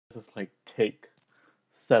This is like take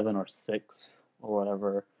 7 or 6 or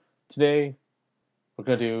whatever. Today we're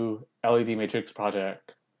gonna do LED matrix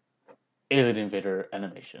project alien invader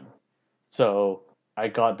animation. So I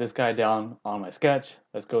got this guy down on my sketch.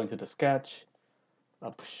 Let's go into the sketch.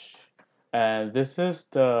 And this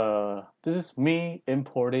is me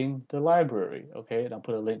importing the library. Okay, and I'll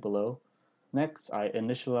put a link below. Next, I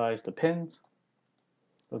initialize the pins.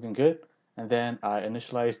 Looking good. And then I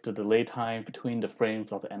initialize the delay time between the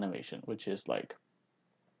frames of the animation, which is like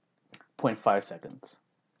 0.5 seconds.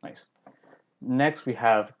 Nice. Next, we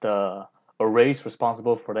have the arrays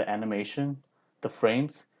responsible for the animation, the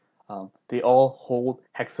frames. They all hold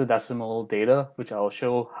hexadecimal data, which I'll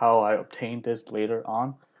show how I obtained this later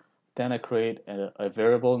on. Then I create a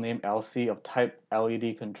variable named LC of type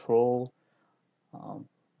LED control.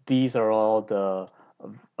 These are all the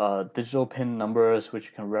digital pin numbers, which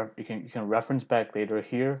you can reference back later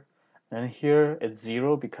here. And here it's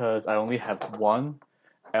 0 because I only have one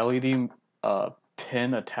LED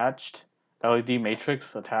pin attached, LED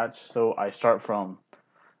matrix attached. So I start from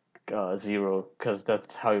 0 because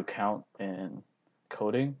that's how you count in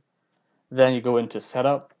coding. Then you go into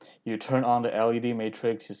setup, you turn on the LED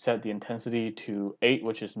matrix, you set the intensity to 8,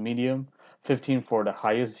 which is medium, 15 for the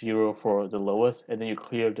highest, 0 for the lowest, and then you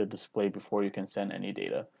clear the display before you can send any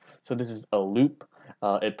data. So this is a loop.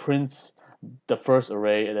 It prints the first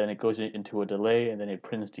array, and then it goes into a delay, and then it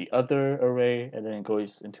prints the other array, and then it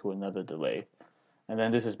goes into another delay. And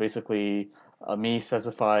then this is basically me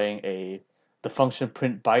specifying the function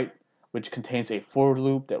print byte, which contains a for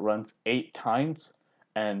loop that runs 8 times,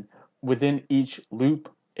 and within each loop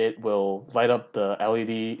it will light up the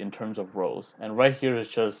LED in terms of rows. And right here is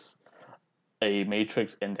just a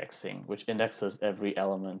matrix indexing, which indexes every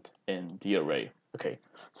element in the array. Okay,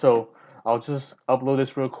 so I'll just upload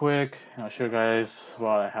this real quick and I'll show you guys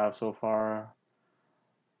what I have so far.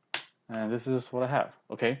 And this is what I have.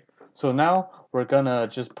 Okay, so now we're gonna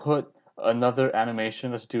just put another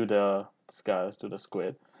animation. Let's do the let's do the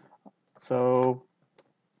squid. So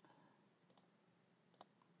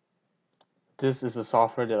this is the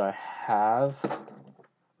software that I have.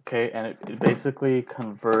 Okay, and it basically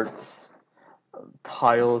converts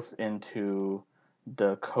tiles into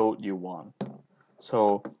the code you want.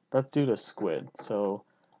 So let's do the squid. So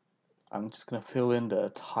I'm just gonna fill in the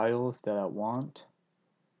tiles that I want.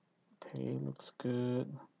 Okay, looks good.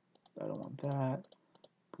 I don't want that.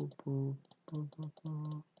 Boop, boop, boop, boop,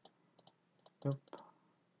 boop. Yep.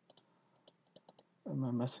 Am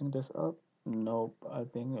I messing this up? Nope, I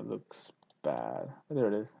think it looks bad. There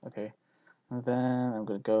it is. Okay. And then I'm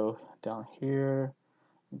gonna go down here,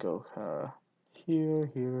 go here,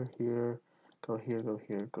 here, here, go here, go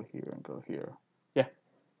here, go here, and go here. Yeah,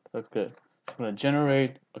 looks good. So I'm gonna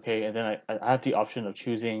generate. Okay, and then I have the option of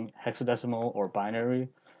choosing hexadecimal or binary.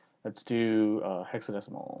 Let's do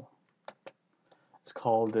hexadecimal. Let's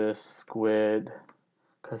call this squid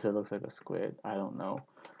because it looks like a squid. I don't know.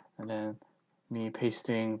 And then me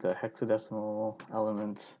pasting the hexadecimal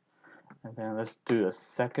elements. And then let's do a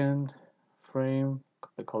second frame.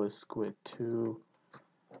 I call this squid 2.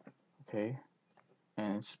 Okay.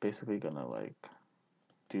 And it's basically gonna like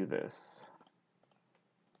do this.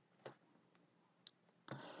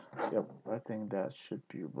 Yep, I think that should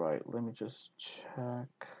be right. Let me just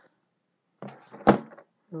check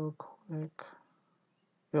real quick.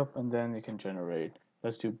 Yep, and then you can generate.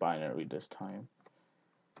 Let's do binary this time.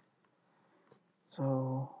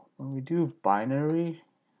 So when we do binary,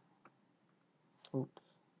 oops,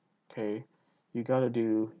 okay, you gotta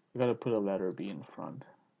put a letter B in front.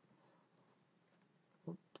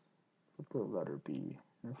 Oops, put a letter B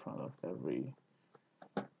in front of every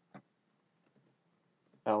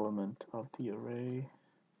element of the array.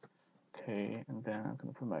 Okay, and then I'm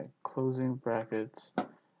gonna put my closing brackets.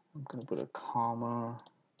 I'm gonna put a comma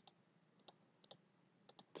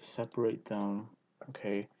to separate them.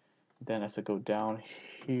 Okay, then as I go down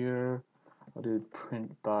here, I'll do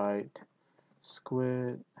print byte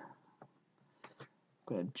squid. I'm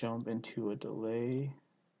gonna jump into a delay.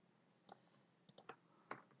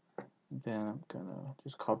 Then I'm gonna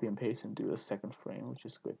just copy and paste and do the second frame, which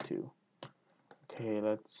is squid 2. Okay,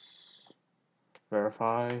 let's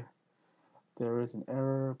verify. There is an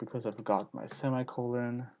error because I forgot my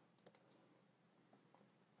semicolon.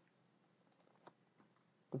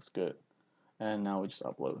 Looks good. And now we just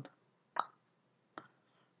upload.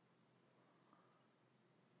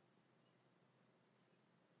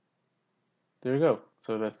 There you go.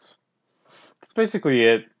 So that's basically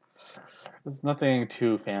it. It's nothing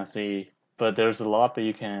too fancy, but there's a lot that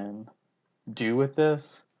you can do with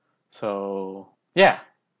this. So yeah,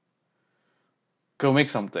 go make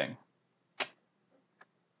something.